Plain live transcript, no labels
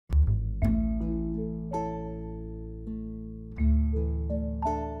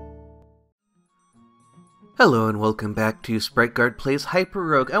Hello and welcome back to SpriteGuard Plays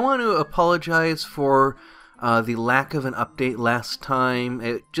HyperRogue. I want to apologize for the lack of an update last time.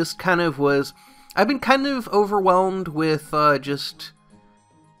 It just kind of was... I've been kind of overwhelmed with just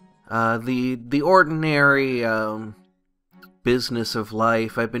the ordinary business of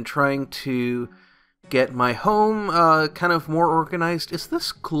life. I've been trying to get my home kind of more organized. Is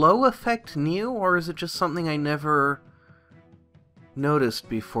this glow effect new, or is it just something I never noticed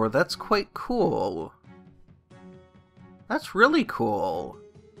before? That's quite cool. That's really cool.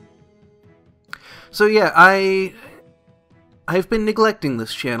 So yeah, I've been neglecting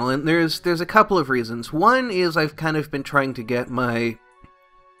this channel, and there's a couple of reasons. One is I've kind of been trying to get my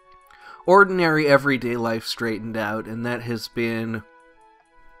ordinary everyday life straightened out, and that has been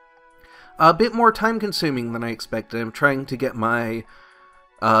a bit more time consuming than I expected. I'm trying to get my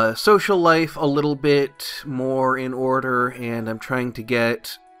social life a little bit more in order, and I'm trying to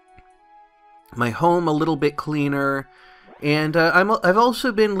get my home a little bit cleaner. And I've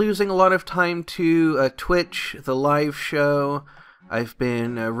also been losing a lot of time to Twitch, the live show. I've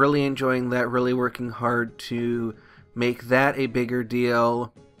been really enjoying that, really working hard to make that a bigger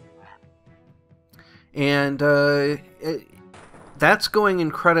deal. And that's going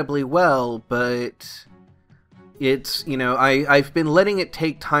incredibly well, but it's, you know, I've been letting it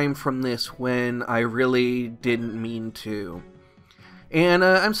take time from this when I really didn't mean to. And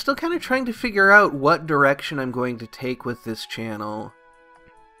I'm still kind of trying to figure out what direction I'm going to take with this channel.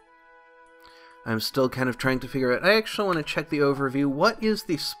 I'm still kind of trying to figure out... I actually want to check the overview. What is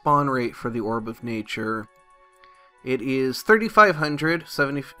the spawn rate for the Orb of Nature? It is 3,500,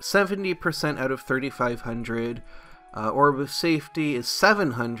 70% out of 3,500. Orb of Safety is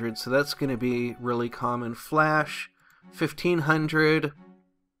 700, so that's going to be really common. Flash, 1,500.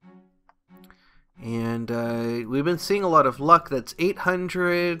 And we've been seeing a lot of luck. That's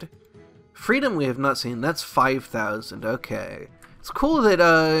 800. Freedom we have not seen. That's 5,000. Okay. It's cool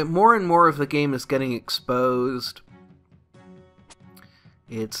that more and more of the game is getting exposed.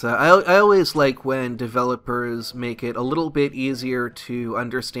 It's I always like when developers make it a little bit easier to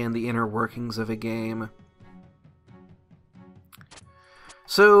understand the inner workings of a game.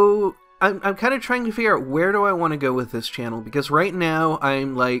 So I'm kind of trying to figure out where do I want to go with this channel, because right now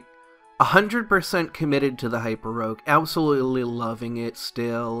I'm like 100% committed to the HyperRogue, absolutely loving it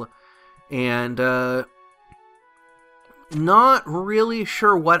still, and not really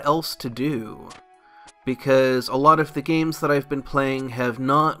sure what else to do, because a lot of the games that I've been playing have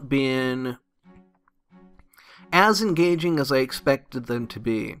not been as engaging as I expected them to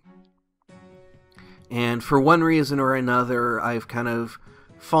be. And for one reason or another, I've kind of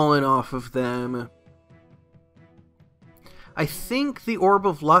fallen off of them. I think the Orb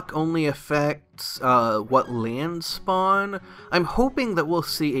of Luck only affects what lands spawn. I'm hoping that we'll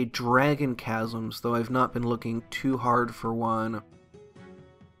see a Dragon Chasms, though I've not been looking too hard for one.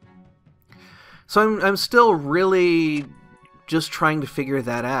 So I'm still really just trying to figure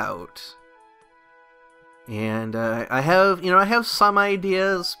that out. And I have some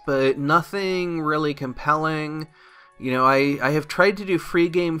ideas, but nothing really compelling. You know, I have tried to do free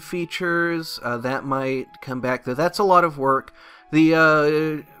game features, that might come back, though that's a lot of work.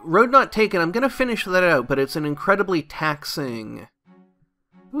 The Road Not Taken, I'm going to finish that out, but it's an incredibly taxing...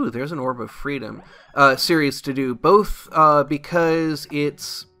 Ooh, there's an Orb of Freedom series to do, both because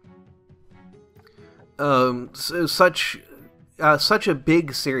it's such a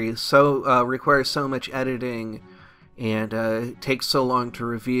big series, so requires so much editing, and takes so long to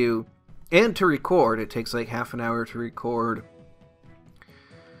review. And to record, it takes like half an hour to record,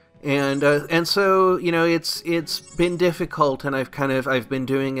 and so, you know, it's been difficult, and I've been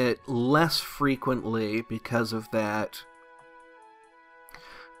doing it less frequently because of that.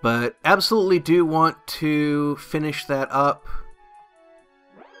 But absolutely do want to finish that up,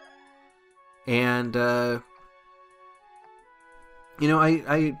 and you know,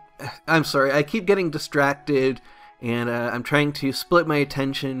 I'm sorry, I keep getting distracted. And I'm trying to split my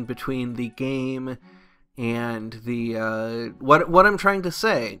attention between the game and the what I'm trying to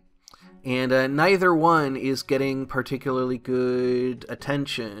say, and neither one is getting particularly good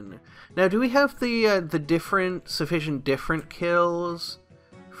attention. Now, do we have the sufficient different kills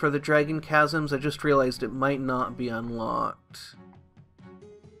for the Dragon Chasms? I just realized it might not be unlocked,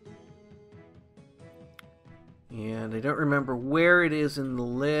 and I don't remember where it is in the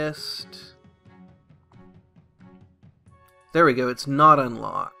list. There we go, it's not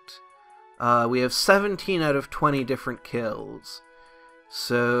unlocked. We have 17 out of 20 different kills.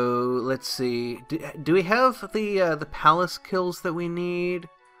 So, let's see. Do we have the palace kills that we need?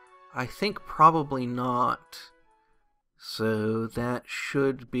 I think probably not. So that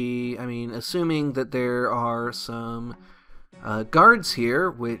should be, I mean, assuming that there are some guards here,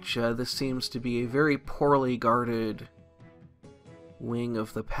 which this seems to be a very poorly guarded wing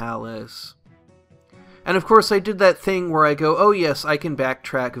of the palace. And of course I did that thing where I go, oh yes, I can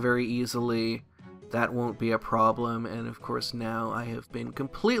backtrack very easily. That won't be a problem. And of course now I have been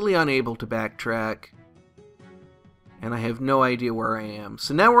completely unable to backtrack. And I have no idea where I am.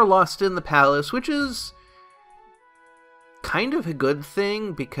 So now we're lost in the palace, which is kind of a good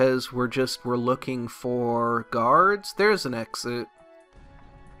thing because we're looking for guards. There's an exit.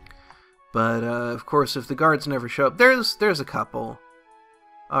 But of course if the guards never show up, there's a couple.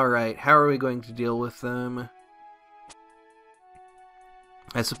 Alright, how are we going to deal with them?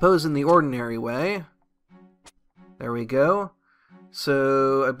 I suppose in the ordinary way. There we go.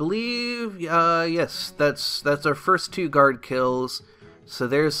 So, I believe, yes, that's our first 2 guard kills. So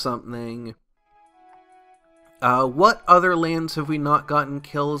there's something. What other lands have we not gotten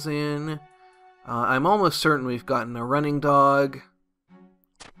kills in? I'm almost certain we've gotten a running dog.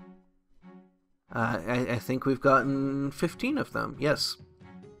 I think we've gotten 15 of them, yes.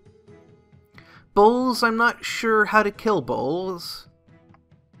 Bulls, I'm not sure how to kill bulls.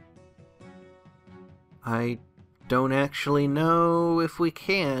 I don't actually know if we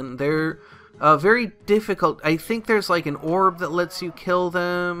can. They're very difficult. I think there's like an orb that lets you kill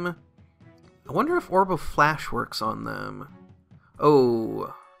them. I wonder if Orb of Flash works on them.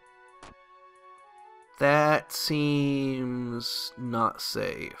 Oh. That seems not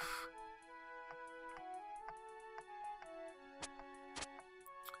safe.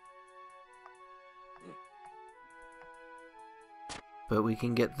 But we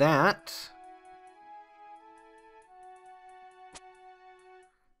can get that.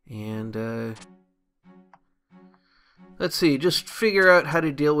 And, let's see, just figure out how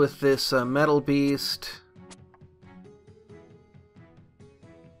to deal with this metal beast.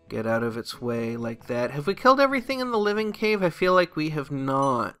 Get out of its way like that. Have we killed everything in the living cave? I feel like we have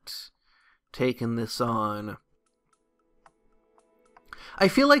not taken this on. I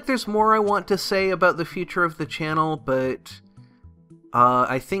feel like there's more I want to say about the future of the channel, but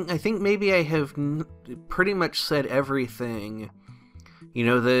I think maybe I have pretty much said everything. You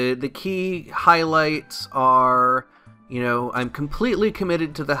know, the key highlights are, you know, I'm completely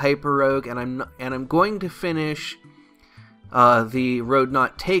committed to the HyperRogue, and I'm going to finish the Road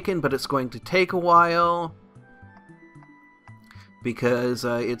Not Taken, but it's going to take a while because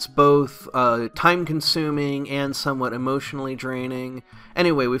it's both time-consuming and somewhat emotionally draining.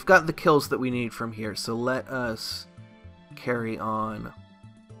 Anyway, we've got the kills that we need from here, so let us carry on.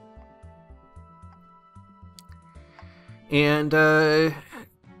 And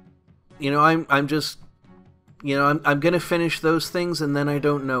you know, I'm just, you know, I'm gonna finish those things, and then I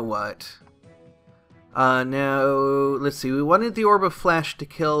don't know what. Now let's see. We wanted the Orb of Flash to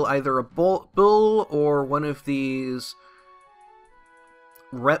kill either a bull or one of these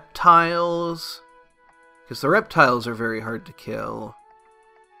reptiles, because the reptiles are very hard to kill.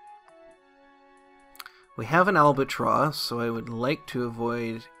 We have an albatross, so I would like to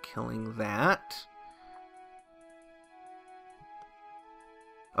avoid killing that.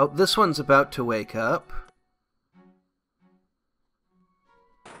 Oh, this one's about to wake up.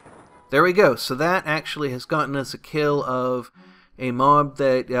 There we go. So that actually has gotten us a kill of a mob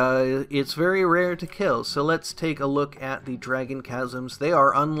that it's very rare to kill. So let's take a look at the Dragon Chasms. They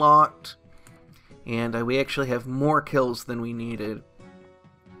are unlocked, and we actually have more kills than we needed.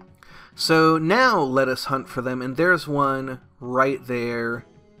 So now let us hunt for them, and there's one right there.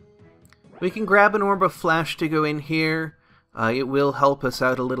 We can grab an Orb of Flash to go in here. It will help us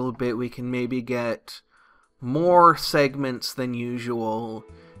out a little bit. We can maybe get more segments than usual,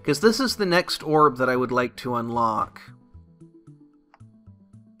 because this is the next orb that I would like to unlock.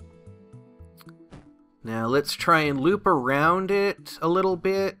 Now let's try and loop around it a little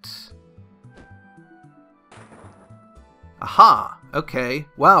bit. Aha! Okay.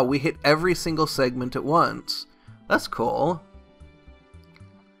 Wow, we hit every single segment at once. That's cool.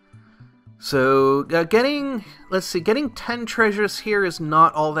 So, getting 10 treasures here is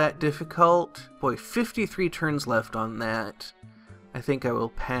not all that difficult. Boy, 53 turns left on that. I think I will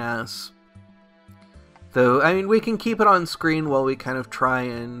pass. Though, I mean, we can keep it on screen while we kind of try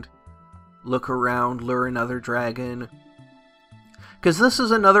and look around, lure another dragon. Because this is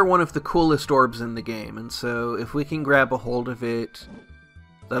another one of the coolest orbs in the game, and so if we can grab a hold of it,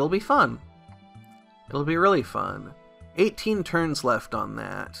 that'll be fun. It'll be really fun. 18 turns left on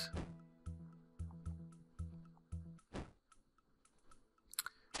that.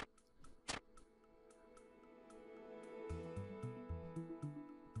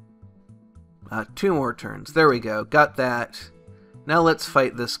 2 more turns. There we go. Got that. Now let's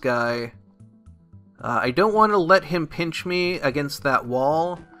fight this guy. I don't want to let him pinch me against that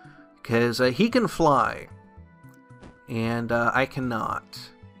wall, because he can fly, and I cannot.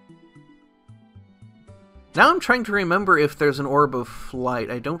 Now I'm trying to remember if there's an orb of flight.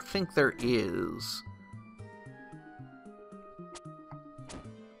 I don't think there is.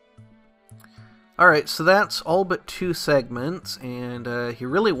 Alright, so that's all but 2 segments, and he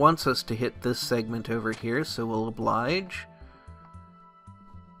really wants us to hit this segment over here, so we'll oblige.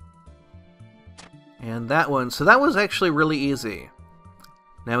 And that one, so that was actually really easy.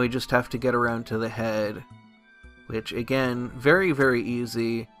 Now we just have to get around to the head, which again, very, very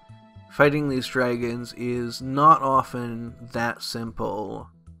easy. Fighting these dragons is not often that simple.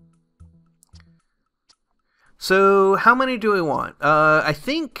 So, how many do we want? I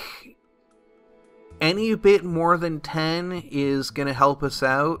think any bit more than 10 is going to help us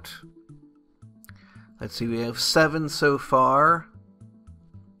out. Let's see, we have 7 so far.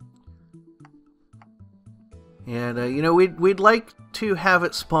 And, you know, we'd like to have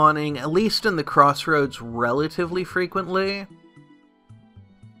it spawning, at least in the crossroads, relatively frequently.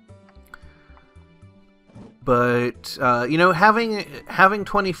 But, you know, having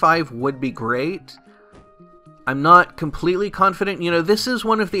 25 would be great. I'm not completely confident. You know, this is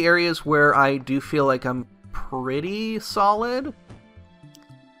one of the areas where I do feel like I'm pretty solid.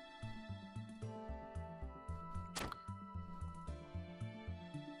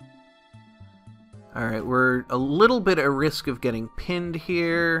 Alright, we're a little bit at risk of getting pinned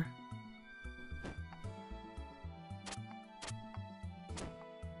here.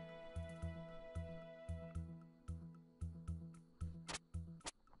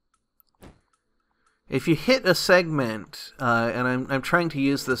 If you hit a segment, and I'm trying to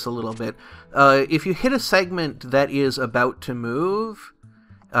use this a little bit, if you hit a segment that is about to move,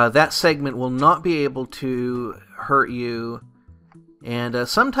 that segment will not be able to hurt you. And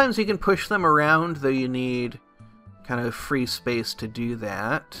sometimes you can push them around, though you need kind of free space to do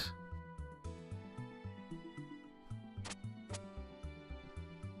that.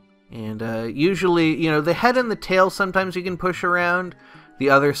 And usually, you know, the head and the tail sometimes you can push around. The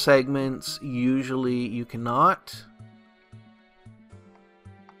other segments, usually you cannot.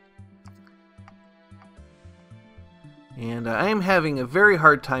 And I am having a very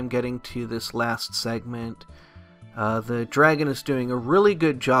hard time getting to this last segment. The dragon is doing a really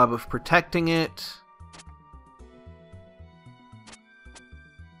good job of protecting it.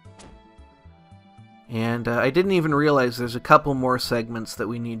 And I didn't even realize there's a couple more segments that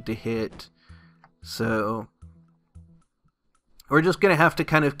we need to hit. So we're just going to have to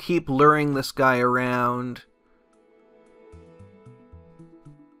kind of keep luring this guy around.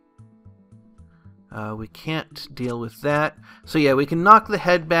 We can't deal with that. So yeah, we can knock the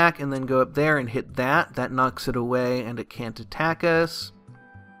head back and then go up there and hit that. That knocks it away and it can't attack us.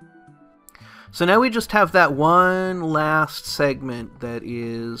 So now we just have that one last segment that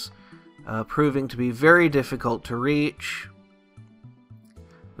is proving to be very difficult to reach.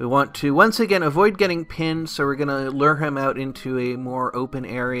 We want to, once again, avoid getting pinned, so we're going to lure him out into a more open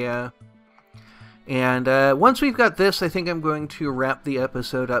area. And once we've got this, I think I'm going to wrap the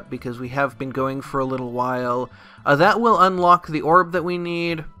episode up because we have been going for a little while. That will unlock the orb that we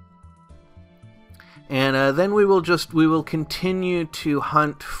need. And then we will continue to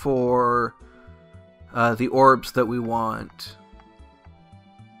hunt for the orbs that we want.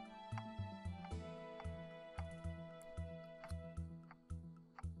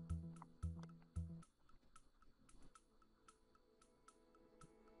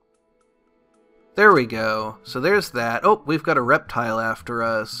 There we go. So there's that. Oh, we've got a reptile after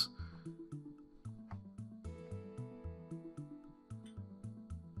us.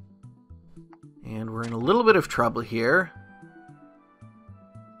 And we're in a little bit of trouble here.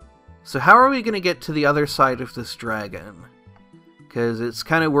 So how are we going to get to the other side of this dragon? Because it's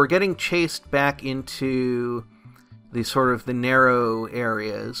kind of, we're getting chased back into the sort of the narrow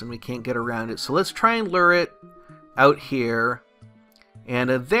areas and we can't get around it. So let's try and lure it out here.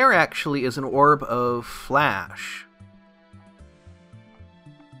 And there actually is an orb of flash.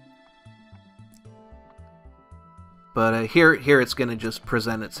 But here it's going to just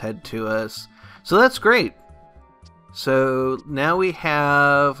present its head to us. So that's great. So now we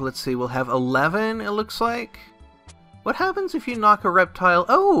have, let's see, we'll have 11, it looks like. What happens if you knock a reptile?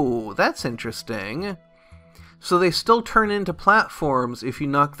 Oh, that's interesting. So they still turn into platforms if you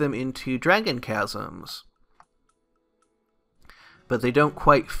knock them into dragon chasms. But they don't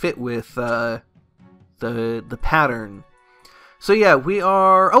quite fit with the pattern. So yeah, we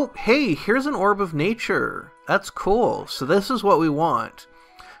are... Oh, hey, here's an orb of nature. That's cool. So this is what we want.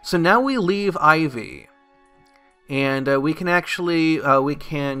 So now we leave ivy. And we can actually, we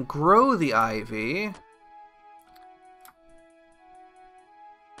can grow the ivy.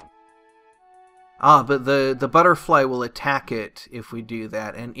 Ah, but the butterfly will attack it if we do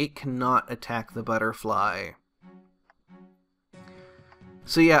that, and it cannot attack the butterfly.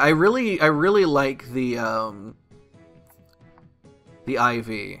 So yeah, I really like the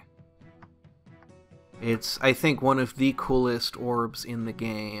ivy. It's, I think, one of the coolest orbs in the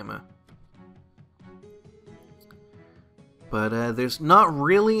game. But there's not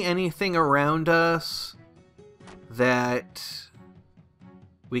really anything around us that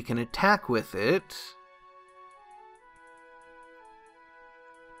we can attack with it.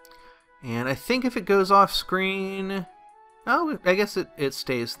 And I think if it goes off screen... Oh, I guess it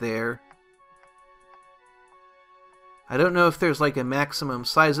stays there. I don't know if there's like a maximum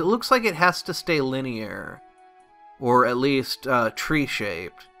size. It looks like it has to stay linear. Or at least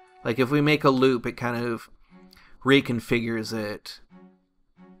tree-shaped. Like if we make a loop, it kind of reconfigures it.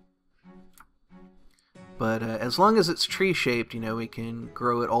 But as long as it's tree-shaped, you know, we can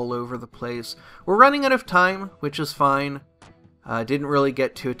grow it all over the place. We're running out of time, which is fine. Didn't really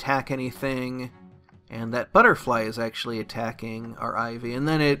get to attack anything. And that butterfly is actually attacking our ivy. And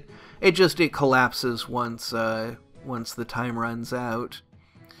then it collapses once the time runs out.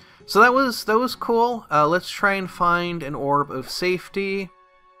 So that was cool. Let's try and find an orb of safety.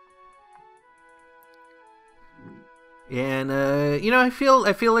 And you know, I feel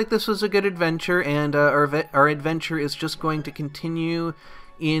like this was a good adventure, and our adventure is just going to continue.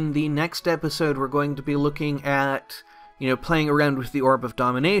 In the next episode, we're going to be looking at, you know, playing around with the Orb of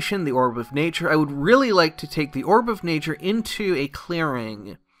Domination, the Orb of Nature. I would really like to take the Orb of Nature into a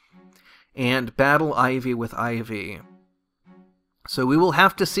clearing and battle Ivy with Ivy. So we will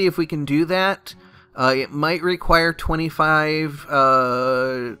have to see if we can do that. It might require 25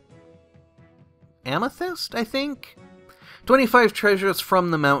 amethyst, I think? 25 treasures from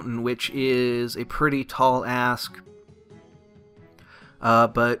the mountain, which is a pretty tall ask.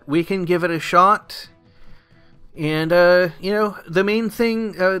 But we can give it a shot. And, you know, the main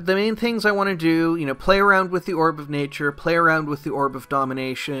things I want to do, you know, play around with the Orb of Nature, play around with the Orb of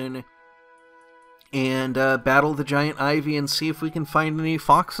Domination, and battle the giant ivy and see if we can find any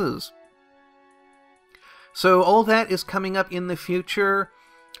foxes. So all that is coming up in the future.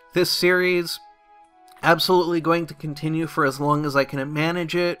 This series absolutely going to continue for as long as I can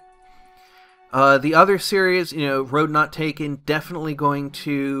manage it. The other series, you know, Road Not Taken, definitely going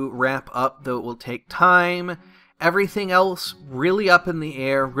to wrap up, though it will take time. Everything else, really up in the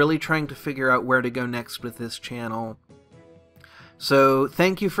air, really trying to figure out where to go next with this channel. So,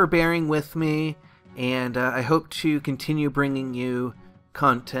 thank you for bearing with me, and I hope to continue bringing you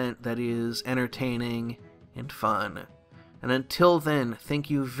content that is entertaining and fun. And until then,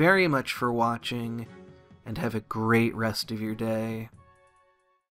 thank you very much for watching, and have a great rest of your day.